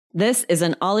This is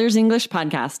an All Ears English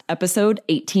podcast, episode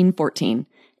 1814,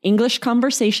 English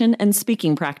conversation and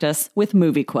speaking practice with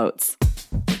movie quotes.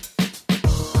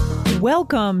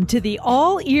 Welcome to the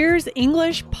All Ears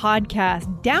English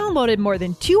podcast, downloaded more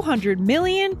than 200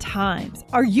 million times.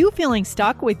 Are you feeling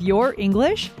stuck with your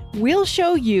English? We'll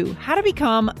show you how to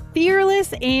become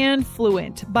fearless and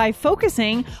fluent by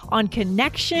focusing on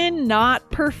connection, not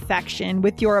perfection,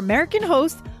 with your American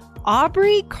host,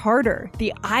 Aubrey Carter,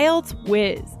 the IELTS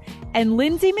whiz, and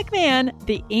Lindsay McMahon,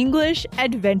 the English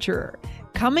adventurer,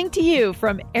 coming to you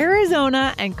from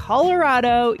Arizona and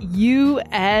Colorado,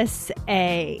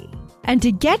 USA. And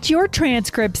to get your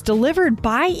transcripts delivered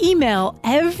by email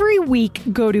every week,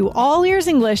 go to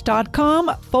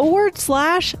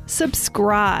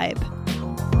allearsenglish.com/subscribe.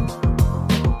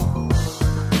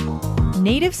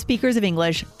 Native speakers of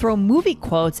English throw movie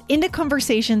quotes into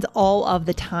conversations all of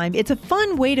the time. It's a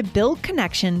fun way to build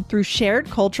connection through shared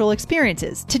cultural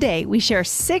experiences. Today, we share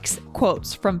 6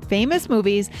 quotes from famous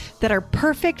movies that are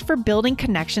perfect for building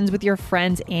connections with your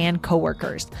friends and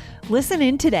coworkers. Listen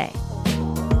in today.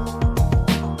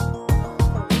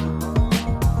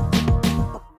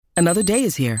 Another day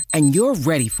is here, and you're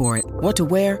ready for it. What to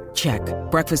wear? Check.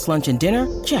 Breakfast, lunch, and dinner?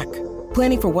 Check.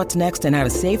 Planning for what's next and how to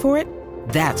save for it?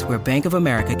 That's where Bank of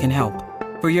America can help.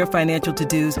 For your financial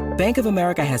to-dos, Bank of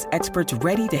America has experts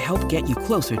ready to help get you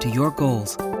closer to your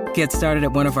goals. Get started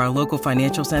at one of our local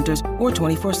financial centers or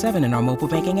 24/7 in our mobile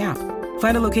banking app.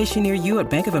 Find a location near you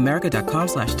at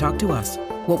bankofamerica.com/talktous.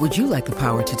 What would you like the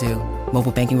power to do?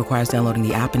 Mobile banking requires downloading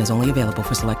the app and is only available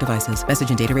for select devices. Message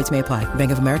and data rates may apply.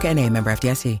 Bank of America N.A., member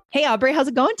FDIC. Hey, Aubrey, how's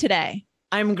it going today?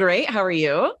 I'm great. How are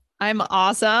you? I'm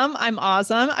awesome. I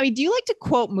mean, do you like to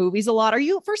quote movies a lot?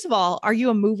 First of all, are you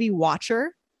a movie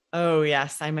watcher? Oh,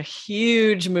 yes. I'm a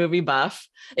huge movie buff.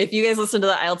 If you guys listen to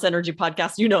the IELTS Energy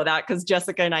podcast, you know that because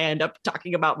Jessica and I end up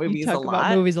talking about movies a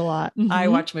lot. Mm-hmm. I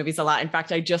watch movies a lot. In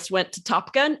fact, I just went to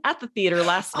Top Gun at the theater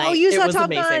last night. Oh, you saw Top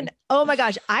amazing. Gun? Oh my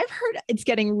gosh. I've heard it's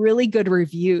getting really good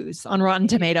reviews on Rotten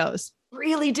Tomatoes.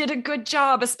 Really did a good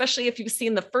job, especially if you've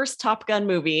seen the first Top Gun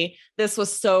movie. This was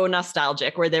so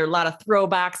nostalgic, where there are a lot of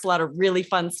throwbacks, a lot of really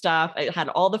fun stuff. It had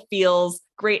all the feels,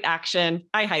 great action.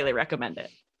 I highly recommend it.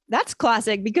 That's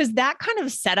classic because that kind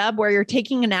of setup where you're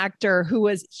taking an actor who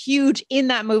was huge in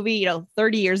that movie,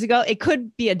 30 years ago, it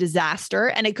could be a disaster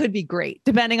and it could be great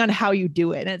depending on how you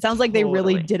do it. And it sounds like they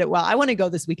really did it well. I want to go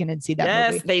this weekend and see that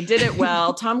movie. Yes, they did it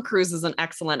well. Tom Cruise is an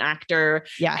excellent actor.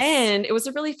 Yes. And it was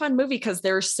a really fun movie because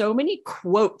there are so many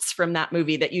quotes from that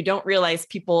movie that you don't realize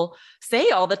people say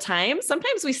all the time.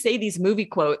 Sometimes we say these movie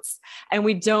quotes and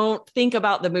we don't think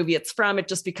about the movie it's from. It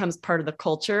just becomes part of the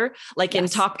culture. Like in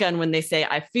Top Gun, when they say,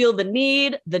 I feel the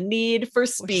need for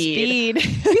speed.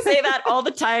 We say that all the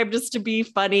time just to be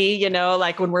funny,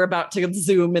 like when we're about to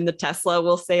zoom in the Tesla,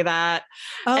 we'll say that.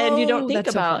 And you don't think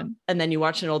about, and then you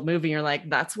watch an old movie and you're like,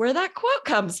 that's where that quote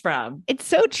comes from. It's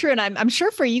so true. And I'm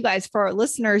sure for you guys, for our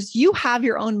listeners, you have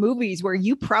your own movies where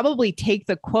you probably take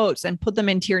the quotes and put them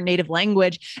into your native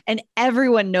language and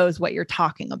everyone knows what you're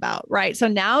talking about, right? So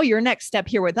now your next step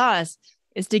here with us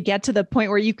is to get to the point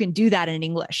where you can do that in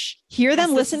English. Hear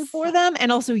them, listen for them,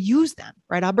 and also use them.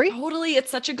 Right, Aubrey? Totally.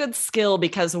 It's such a good skill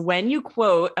because when you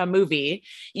quote a movie,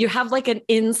 you have like not an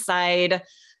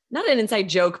inside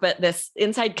joke, but this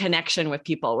inside connection with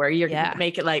people where you're going to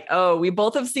make it like, oh, we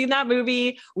both have seen that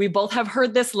movie. We both have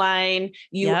heard this line.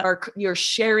 You're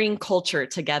sharing culture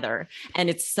together. And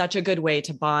it's such a good way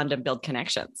to bond and build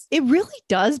connections. It really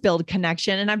does build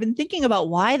connection. And I've been thinking about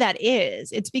why that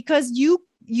is. It's because you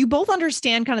both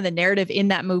understand kind of the narrative in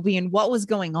that movie and what was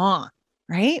going on,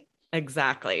 right?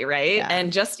 Exactly. Right. Yeah.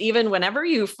 And just even whenever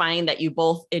you find that you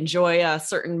both enjoy a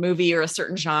certain movie or a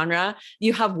certain genre,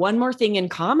 you have one more thing in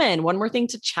common, one more thing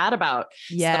to chat about.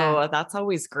 Yeah. So that's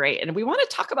always great. And we want to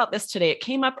talk about this today. It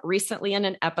came up recently in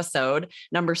an episode,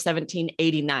 number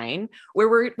 1789,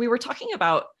 where we were talking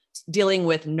about dealing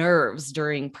with nerves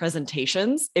during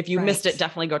presentations. If you missed it,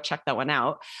 definitely go check that one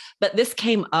out. But this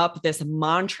came up, this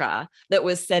mantra that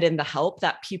was said in the help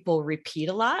that people repeat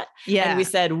a lot. Yeah. And we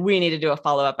said, we need to do a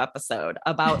follow-up episode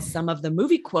about some of the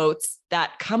movie quotes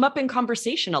that come up in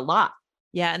conversation a lot.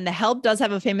 Yeah. And the help does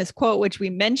have a famous quote, which we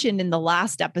mentioned in the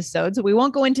last episode. So we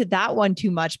won't go into that one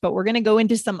too much, but we're going to go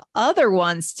into some other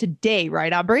ones today.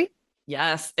 Right, Aubrey?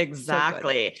 Yes,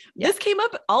 exactly. So this came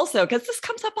up also because this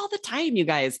comes up all the time, you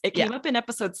guys. It came up in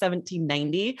episode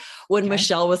 1790 when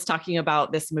Michelle was talking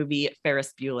about this movie,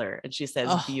 Ferris Bueller. And she says,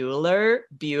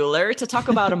 Bueller, to talk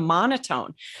about a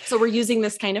monotone. So we're using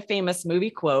this kind of famous movie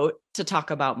quote to talk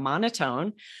about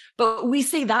monotone. But we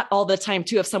say that all the time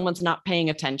too. If someone's not paying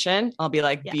attention, I'll be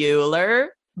like, Bueller.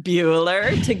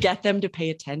 Bueller to get them to pay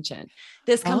attention.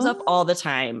 This comes up all the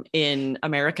time in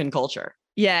American culture.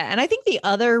 Yeah. And I think the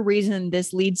other reason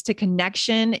this leads to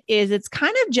connection is it's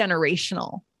kind of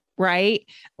generational, right?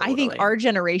 Totally. I think our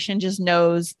generation just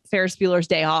knows Ferris Bueller's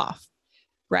Day Off,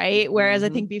 right? Whereas I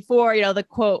think before, the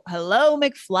quote, "Hello,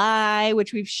 McFly,"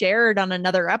 which we've shared on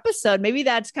another episode, maybe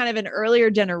that's kind of an earlier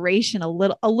generation, a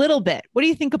little bit. What do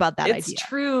you think about that idea? It's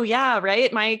true. Yeah.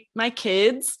 Right. My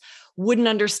kids wouldn't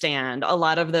understand a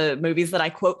lot of the movies that I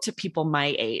quote to people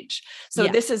my age. So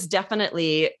this is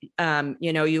definitely,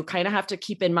 you kind of have to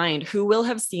keep in mind who will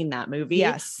have seen that movie.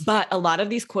 Yes. But a lot of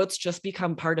these quotes just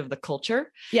become part of the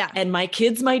culture. Yeah. And my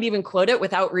kids might even quote it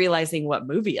without realizing what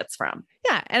movie it's from.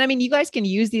 Yeah. And I mean, you guys can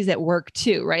use these at work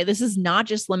too, right? This is not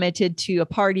just limited to a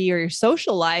party or your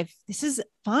social life. This is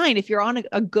fine. If you're on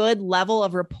a good level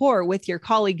of rapport with your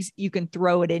colleagues, you can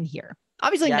throw it in here.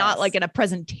 Obviously not like in a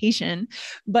presentation,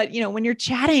 but when you're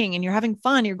chatting and you're having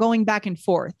fun, you're going back and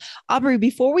forth. Aubrey,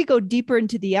 before we go deeper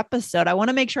into the episode, I want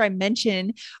to make sure I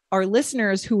mention our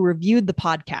listeners who reviewed the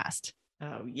podcast.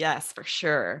 Oh, yes, for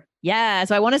sure. Yeah.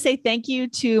 So I want to say thank you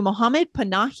to Mohammed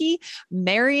Panahi,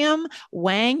 Mariam,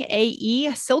 Wang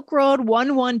AE, Silk Road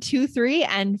 1123,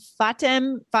 and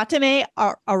Fatime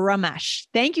Aramesh.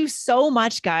 Thank you so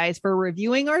much, guys, for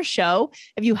reviewing our show.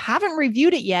 If you haven't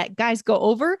reviewed it yet, guys, go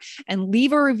over and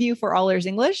leave a review for All Ears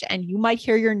English, and you might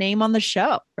hear your name on the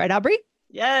show. Right, Aubrey?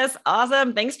 Yes.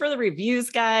 Awesome. Thanks for the reviews,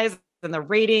 guys, and the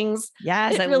ratings.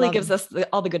 Yes. It really gives us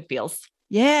all the good feels.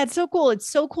 Yeah, it's so cool. It's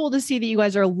so cool to see that you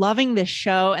guys are loving this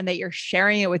show and that you're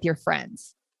sharing it with your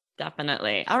friends.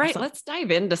 Definitely. All right, let's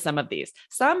dive into some of these.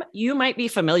 Some you might be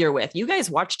familiar with. You guys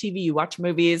watch TV, you watch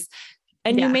movies,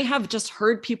 and you may have just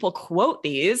heard people quote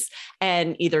these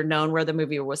and either known where the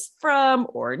movie was from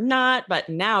or not. But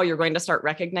now you're going to start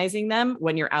recognizing them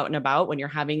when you're out and about, when you're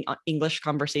having English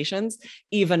conversations,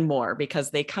 even more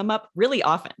because they come up really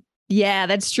often. Yeah,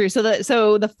 that's true. So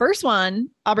the first one,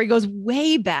 Aubrey, goes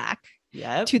way back.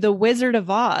 To The Wizard of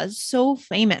Oz. So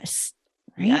famous.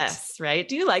 Right? Yes. Right.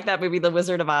 Do you like that movie, The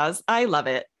Wizard of Oz? I love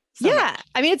it. So much.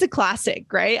 I mean, it's a classic,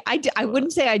 right? I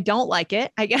wouldn't say I don't like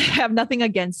it. I have nothing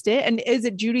against it. And is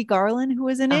it Judy Garland who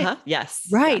was in it? Yes.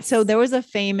 Right. Yes. So there was a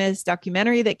famous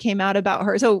documentary that came out about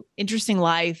her. So interesting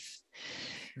life.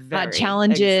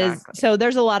 Challenges. Exactly. So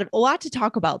there's a lot to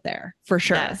talk about there for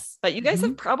sure. Yes. But you guys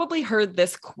have probably heard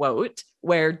this quote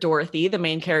where Dorothy, the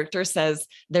main character, says,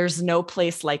 "There's no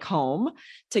place like home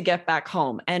to get back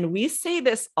home." And we say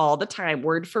this all the time,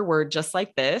 word for word, just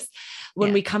like this,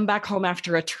 when we come back home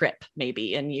after a trip,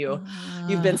 maybe, and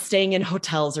you've been staying in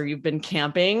hotels or you've been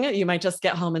camping, you might just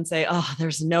get home and say, "Oh,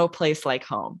 there's no place like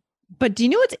home." But do you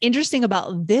know what's interesting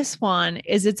about this one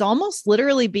is it's almost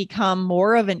literally become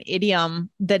more of an idiom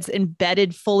that's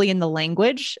embedded fully in the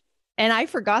language. And I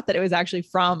forgot that it was actually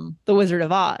from The Wizard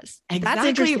of Oz.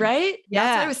 Exactly, right? Yeah.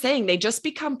 That's what I was saying. They just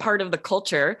become part of the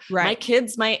culture. Right. My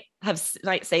kids might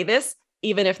say this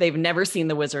even if they've never seen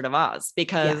The Wizard of Oz,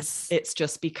 because it's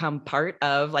just become part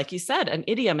of, like you said, an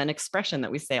idiom, an expression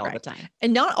that we say all the time.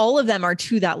 And not all of them are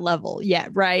to that level yet,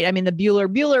 right? I mean, the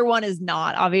Bueller one is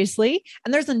not, obviously.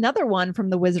 And there's another one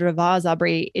from The Wizard of Oz,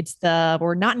 Aubrey. It's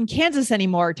 "We're not in Kansas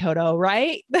anymore, Toto,"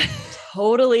 right?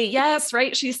 Totally. Yes.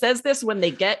 Right. She says this when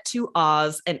they get to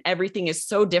Oz and everything is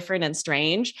so different and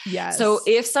strange. Yes. So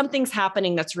if something's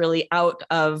happening that's really out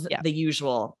of the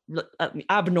usual,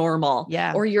 abnormal,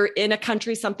 or you're in a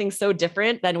country, something so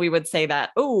different, then we would say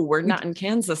that, "Oh, we're not in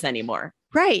Kansas anymore."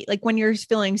 Right. Like when you're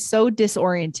feeling so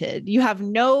disoriented, you have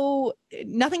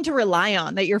nothing to rely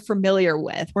on that you're familiar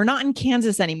with. "We're not in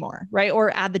Kansas anymore." Right.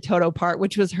 Or add the Toto part,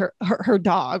 which was her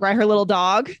dog, right? Her little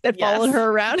dog that followed her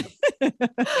around.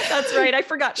 That's right. I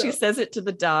forgot she says it to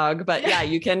the dog, but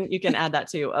you can add that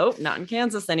too. "Oh, not in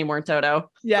Kansas anymore, Toto."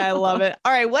 Yeah. I love it.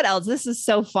 All right. What else? This is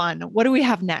so fun. What do we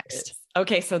have next?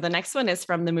 Okay, so the next one is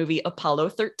from the movie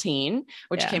Apollo 13,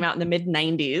 which came out in the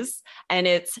mid-90s, and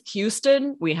it's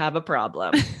 "Houston, we have a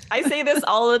problem." I say this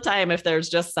all the time. If there's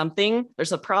just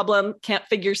there's a problem, can't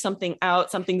figure something out,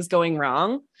 something's going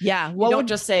wrong. Yeah. You don't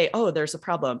just say, "Oh, there's a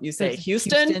problem." You say,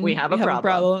 Houston, we have a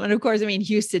problem. And of course, I mean,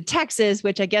 Houston, Texas,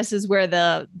 which I guess is where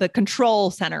the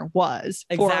control center was.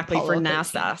 Exactly, for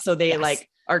NASA. So they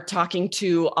are talking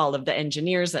to all of the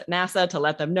engineers at NASA to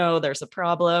let them know there's a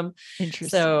problem. Interesting.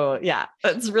 So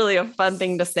it's really a fun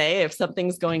thing to say if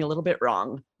something's going a little bit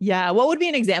wrong. Yeah. What would be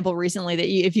an example recently that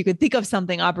if you could think of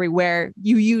something, Aubrey, where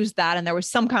you used that and there was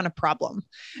some kind of problem?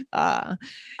 My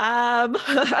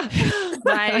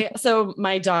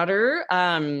daughter,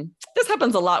 this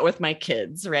happens a lot with my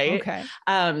kids, right? Okay.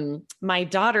 My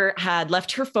daughter had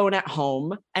left her phone at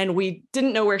home and we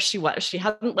didn't know where she was. She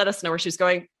hadn't let us know where she was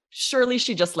going. surely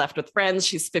she just left with friends.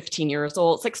 She's 15 years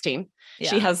old, 16. Yeah.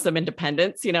 She has some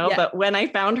independence, you know, but when I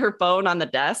found her phone on the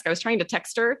desk, I was trying to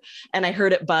text her and I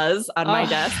heard it buzz on my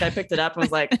desk. I picked it up and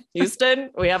was like, Houston,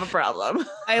 we have a problem.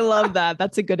 I love that.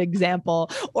 That's a good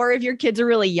example. Or if your kids are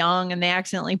really young and they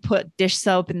accidentally put dish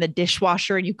soap in the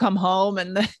dishwasher and you come home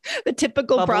and the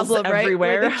typical Bubbles problem, right?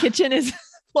 everywhere. Where the kitchen is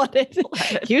flooded.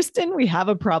 Houston, we have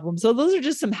a problem. So those are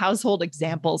just some household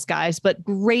examples, guys, but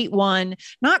great one.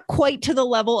 Not quite to the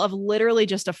level of literally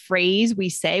just a phrase we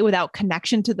say without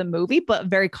connection to the movie, but a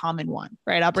very common one,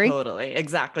 right, Aubrey? Totally.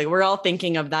 Exactly. We're all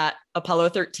thinking of that Apollo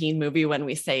 13 movie when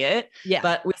we say it,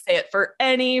 but we say it for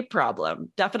any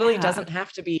problem. Definitely doesn't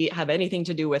have to have anything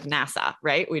to do with NASA,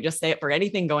 right? We just say it for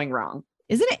anything going wrong.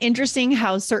 Isn't it interesting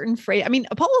how certain phrase, I mean,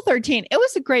 Apollo 13, it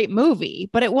was a great movie,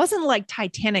 but it wasn't like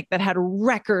Titanic that had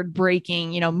record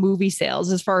breaking, movie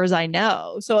sales as far as I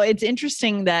know. So it's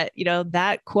interesting that,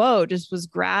 that quote just was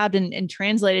grabbed and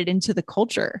translated into the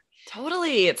culture.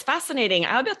 Totally. It's fascinating.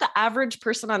 I bet the average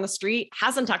person on the street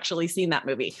hasn't actually seen that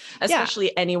movie,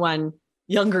 especially anyone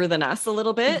younger than us a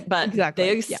little bit, but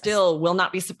they still will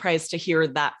not be surprised to hear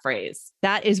that phrase.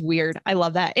 That is weird. I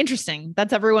love that. Interesting.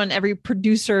 That's every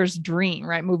producer's dream,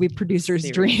 right? Movie producer's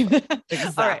dream.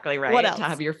 Exactly right. What else? To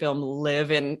have your film live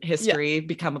in history,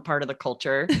 become a part of the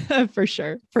culture. For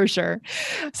sure. For sure.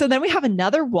 So then we have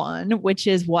another one, which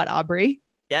is what, Aubrey?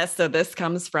 Yes. So this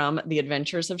comes from The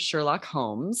Adventures of Sherlock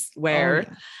Holmes,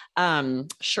 where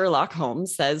Sherlock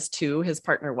Holmes says to his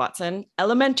partner, Watson,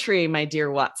 "Elementary, my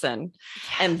dear Watson."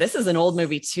 Yes. And this is an old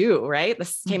movie too, right?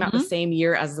 This came out the same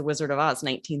year as The Wizard of Oz,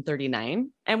 1939.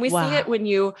 And we see it when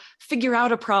you figure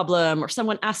out a problem or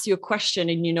someone asks you a question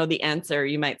and you know the answer.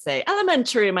 You might say,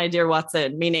 "Elementary, my dear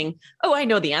Watson," meaning, oh, I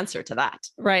know the answer to that.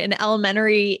 Right. And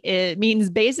elementary, it means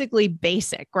basically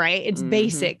basic, right? It's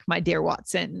basic, my dear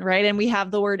Watson, right? And we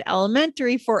have the word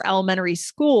elementary for elementary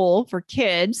school for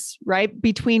kids, right?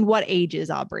 Between what ages,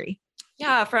 Aubrey?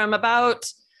 Yeah, from about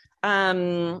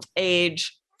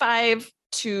age 5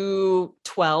 to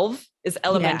 12 is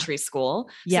elementary school.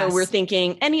 Yes. So we're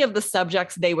thinking any of the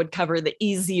subjects they would cover, the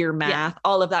easier math,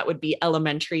 all of that would be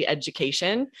elementary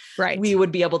education. Right. We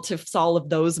would be able to solve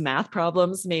those math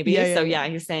problems maybe.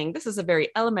 He's saying this is a very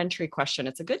elementary question.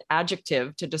 It's a good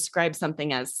adjective to describe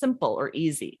something as simple or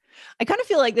easy. I kind of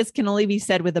feel like this can only be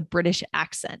said with a British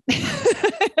accent.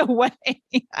 In a way.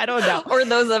 I don't know. Or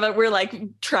those of it, we're like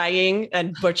trying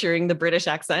and butchering the British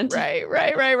accent. Right.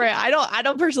 I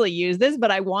don't personally use this,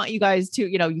 but I want you guys to,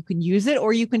 you can use it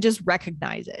or you can just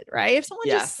recognize it, right? If someone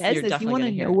just says this, you want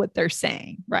to know what they're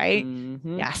saying, right?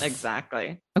 Mm-hmm. Yes,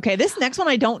 exactly. Okay. This next one,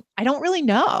 I don't really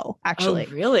know actually.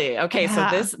 Oh, really? Okay.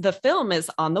 So the film is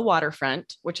On the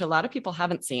Waterfront, which a lot of people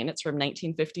haven't seen. It's from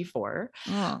 1954,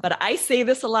 but I say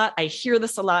this a lot. I hear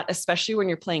this a lot, especially when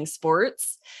you're playing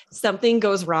sports. Something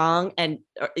goes wrong and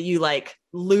you like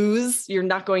lose, you're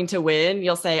not going to win.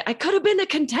 You'll say, "I could have been a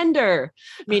contender,"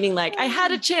 meaning like I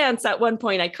had a chance at one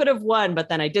point. I could have won, but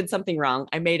then I did something wrong.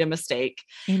 I made a mistake.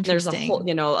 There's a whole,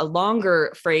 a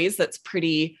longer phrase that's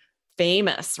pretty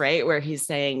famous, right? Where he's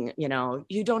saying,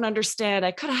 "You don't understand.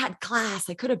 I could have had class.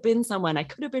 I could have been someone. I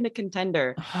could have been a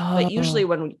contender." But usually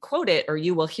when we quote it, or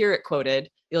you will hear it quoted,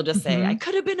 you'll just say, "I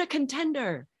could have been a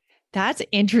contender." That's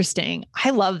interesting.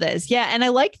 I love this. Yeah. And I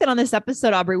like that on this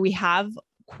episode, Aubrey, we have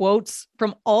quotes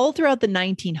from all throughout the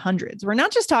 1900s. We're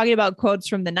not just talking about quotes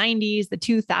from the 90s, the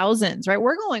 2000s, right?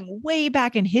 We're going way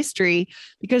back in history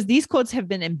because these quotes have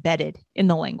been embedded in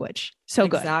the language. So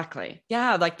good. Exactly.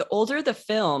 Yeah. Like the older the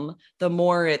film, the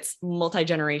more it's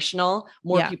multi-generational,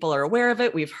 more people are aware of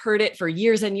it. We've heard it for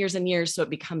years and years and years. So it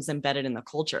becomes embedded in the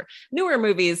culture. Newer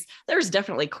movies, there's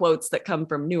definitely quotes that come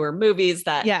from newer movies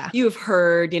that you've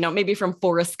heard, maybe from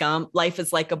Forrest Gump, "Life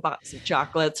is like a box of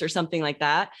chocolates," or something like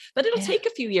that. But it'll take a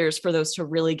few years for those to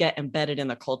really get embedded in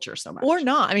the culture so much. Or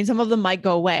not. I mean, some of them might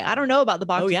go away. I don't know about the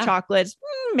box of chocolates.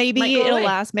 Maybe it'll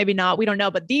last, maybe not. We don't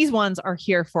know. But these ones are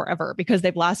here forever because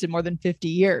they've lasted more than 50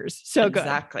 years. So good.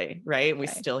 Exactly. Right. We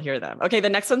still hear them. Okay. The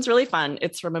next one's really fun.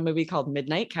 It's from a movie called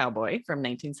Midnight Cowboy from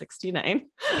 1969.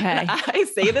 Okay. I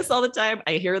say this all the time.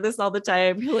 I hear this all the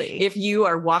time. Really? If you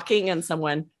are walking and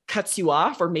someone cuts you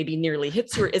off or maybe nearly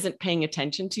hits you or isn't paying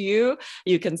attention to you,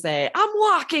 you can say, "I'm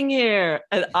walking here."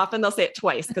 And often they'll say it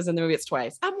twice because in the movie it's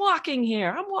twice. "I'm walking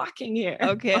here. I'm walking here."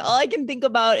 Okay. All I can think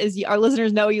about is our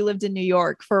listeners know you lived in New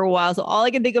York for a while. So all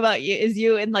I can think about is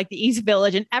you in like the East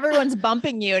Village and everyone's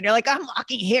bumping you and you're like, "I'm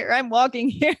walking here. I'm walking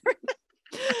here."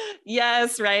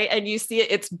 Yes, right. And you see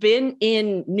it, it's been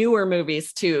in newer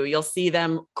movies too. You'll see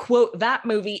them quote that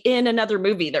movie in another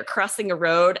movie. They're crossing a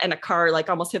road and a car like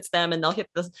almost hits them and they'll hit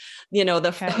the,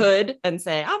 the hood and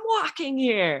say, I'm walking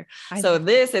here.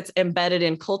 It's embedded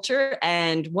in culture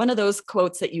and one of those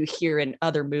quotes that you hear in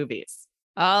other movies.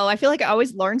 Oh, I feel like I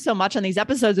always learn so much on these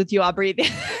episodes with you, Aubrey.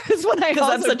 Because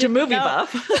I'm such a movie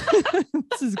buff.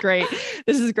 This is great.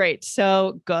 This is great.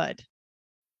 So good.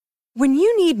 When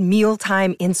you need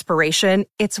mealtime inspiration,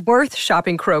 it's worth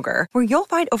shopping Kroger, where you'll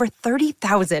find over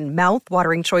 30,000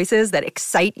 mouth-watering choices that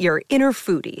excite your inner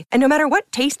foodie. And no matter what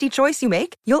tasty choice you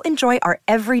make, you'll enjoy our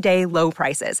everyday low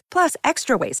prices, plus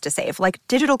extra ways to save, like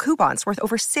digital coupons worth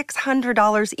over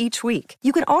 $600 each week.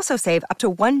 You can also save up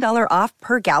to $1 off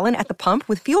per gallon at the pump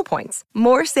with fuel points.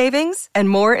 More savings and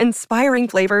more inspiring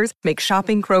flavors make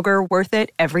shopping Kroger worth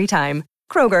it every time.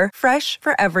 Kroger, fresh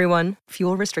for everyone.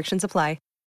 Fuel restrictions apply.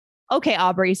 Okay,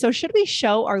 Aubrey. So should we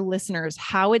show our listeners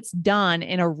how it's done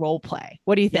in a role play?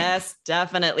 What do you think? Yes,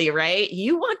 definitely. Right.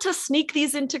 You want to sneak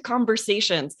these into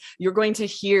conversations. You're going to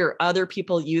hear other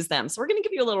people use them. So we're going to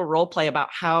give you a little role play about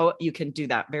how you can do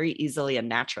that very easily and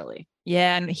naturally.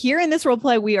 Yeah. And here in this role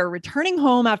play, we are returning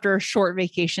home after a short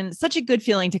vacation. It's such a good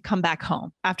feeling to come back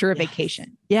home after a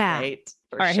vacation. Yeah. Right.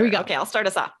 All right, here we go. Okay, I'll start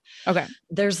us off. Okay.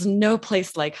 There's no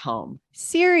place like home.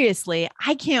 Seriously,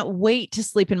 I can't wait to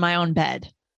sleep in my own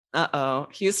bed. Uh-oh.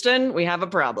 Houston, we have a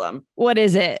problem. What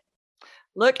is it?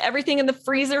 Look, everything in the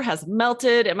freezer has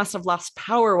melted. It must have lost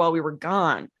power while we were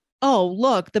gone. Oh,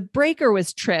 look, the breaker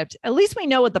was tripped. At least we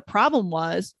know what the problem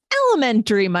was.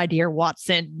 Elementary, my dear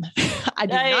Watson. I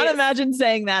did not imagine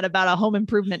saying that about a home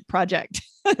improvement project.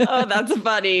 Oh, that's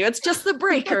funny. It's just the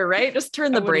breaker, right? Just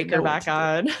turn the breaker back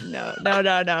on. No. No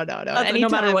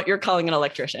matter what you're calling an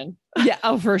electrician. Yeah.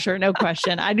 Oh, for sure. No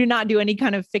question. I do not do any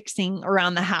kind of fixing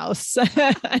around the house.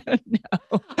 I don't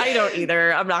know. I don't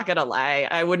either. I'm not going to lie.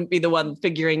 I wouldn't be the one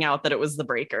figuring out that it was the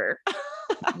breaker.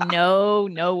 No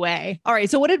way. All right.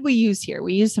 So what did we use here?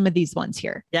 We used some of these ones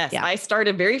here. Yes. Yeah. I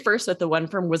started very first with the one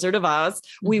from Wizard of Oz.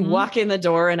 We walk in the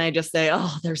door and I just say,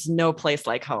 oh, there's no place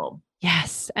like home.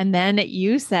 Yes. And then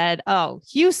you said, oh,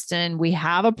 Houston, we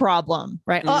have a problem,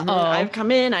 right? Uh-oh. I've come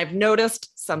in, I've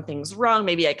noticed something's wrong.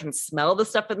 Maybe I can smell the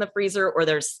stuff in the freezer or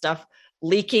there's stuff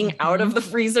leaking out of the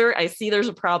freezer. I see there's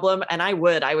a problem. And I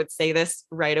would say this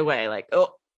right away. Like, oh,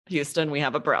 Houston, we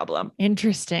have a problem.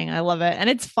 Interesting. I love it. And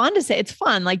it's fun to say. It's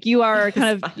fun. Like you are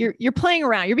kind of, you're playing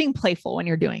around. You're being playful when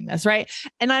you're doing this, right?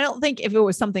 And I don't think if it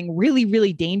was something really,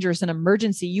 really dangerous, an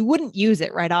emergency, you wouldn't use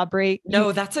it, right, Aubrey?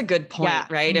 No, that's a good point,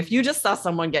 right? If you just saw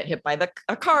someone get hit by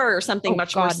a car or something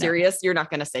more serious, you're not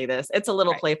going to say this. It's a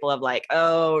little playful of like,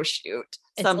 oh, shoot.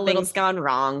 Something's gone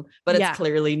wrong, but it's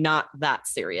clearly not that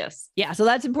serious. Yeah. So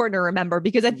that's important to remember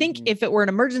because I think if it were an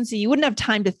emergency, you wouldn't have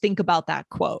time to think about that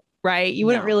quote. Right. You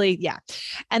wouldn't really. Yeah.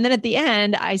 And then at the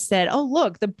end, I said, oh,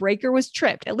 look, the breaker was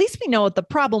tripped. At least we know what the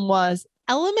problem was.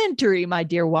 Elementary, my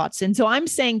dear Watson. So I'm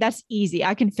saying that's easy.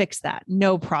 I can fix that.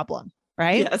 No problem.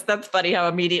 Right. Yes. That's funny how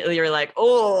immediately you're like,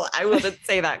 oh, I wouldn't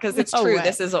say that because it's true.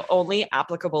 This is only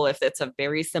applicable if it's a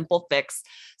very simple fix,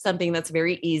 something that's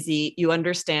very easy. You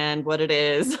understand what it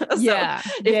is.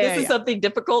 If this is something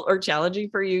difficult or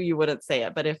challenging for you, you wouldn't say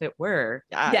it. But if it were,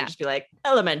 you'd just be like,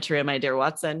 elementary, my dear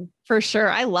Watson. For sure.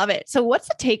 I love it. So what's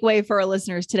the takeaway for our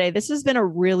listeners today? This has been a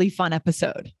really fun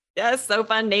episode. Yes, so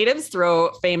fun. Natives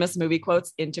throw famous movie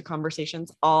quotes into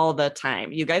conversations all the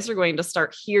time. You guys are going to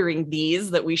start hearing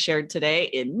these that we shared today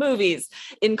in movies,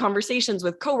 in conversations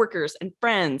with coworkers and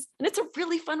friends. And it's a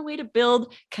really fun way to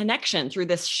build connection through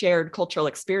this shared cultural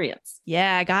experience.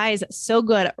 Yeah, guys, so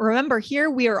good. Remember, here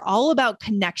we are all about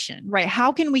connection, right?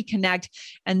 How can we connect?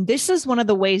 And this is one of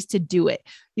the ways to do it.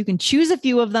 You can choose a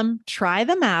few of them, try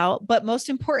them out, but most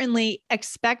importantly,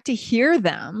 expect to hear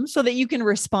them so that you can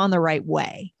respond the right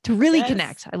way to really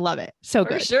connect. I love it. So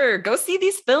good. For sure. Go see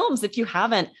these films if you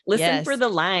haven't. Listen for the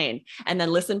line and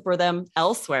then listen for them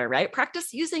elsewhere, right?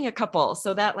 Practice using a couple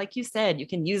so that, like you said, you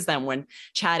can use them when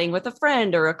chatting with a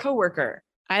friend or a coworker.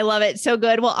 I love it. So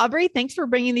good. Well, Aubrey, thanks for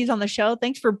bringing these on the show.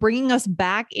 Thanks for bringing us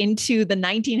back into the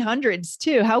 1900s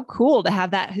too. How cool to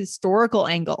have that historical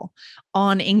angle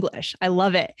on English. I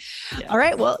love it. Yeah. All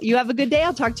right. Well, you have a good day.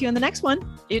 I'll talk to you in the next one.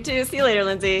 You too. See you later,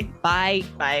 Lindsay. Bye.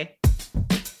 Bye.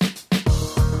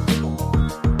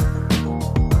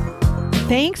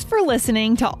 Thanks for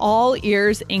listening to All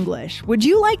Ears English. Would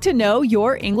you like to know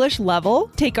your English level?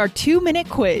 Take our 2-minute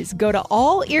quiz. Go to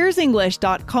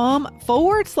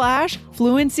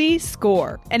allearsenglish.com/fluency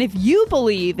score. And if you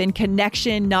believe in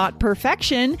connection, not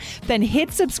perfection, then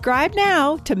hit subscribe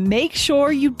now to make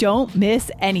sure you don't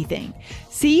miss anything.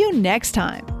 See you next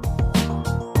time.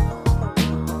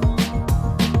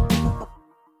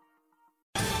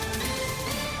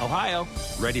 Ohio.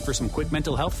 Ready for some quick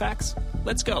mental health facts?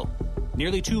 Let's go.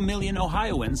 Nearly 2 million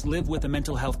Ohioans live with a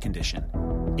mental health condition.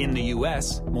 In the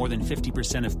U.S., more than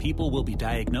 50% of people will be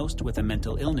diagnosed with a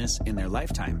mental illness in their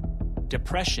lifetime.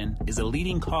 Depression is a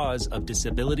leading cause of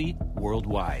disability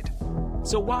worldwide.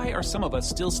 So why are some of us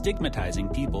still stigmatizing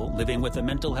people living with a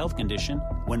mental health condition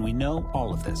when we know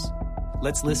all of this?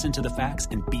 Let's listen to the facts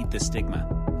and beat the stigma.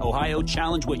 Ohio,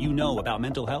 challenge what you know about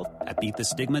mental health at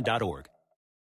beatthestigma.org.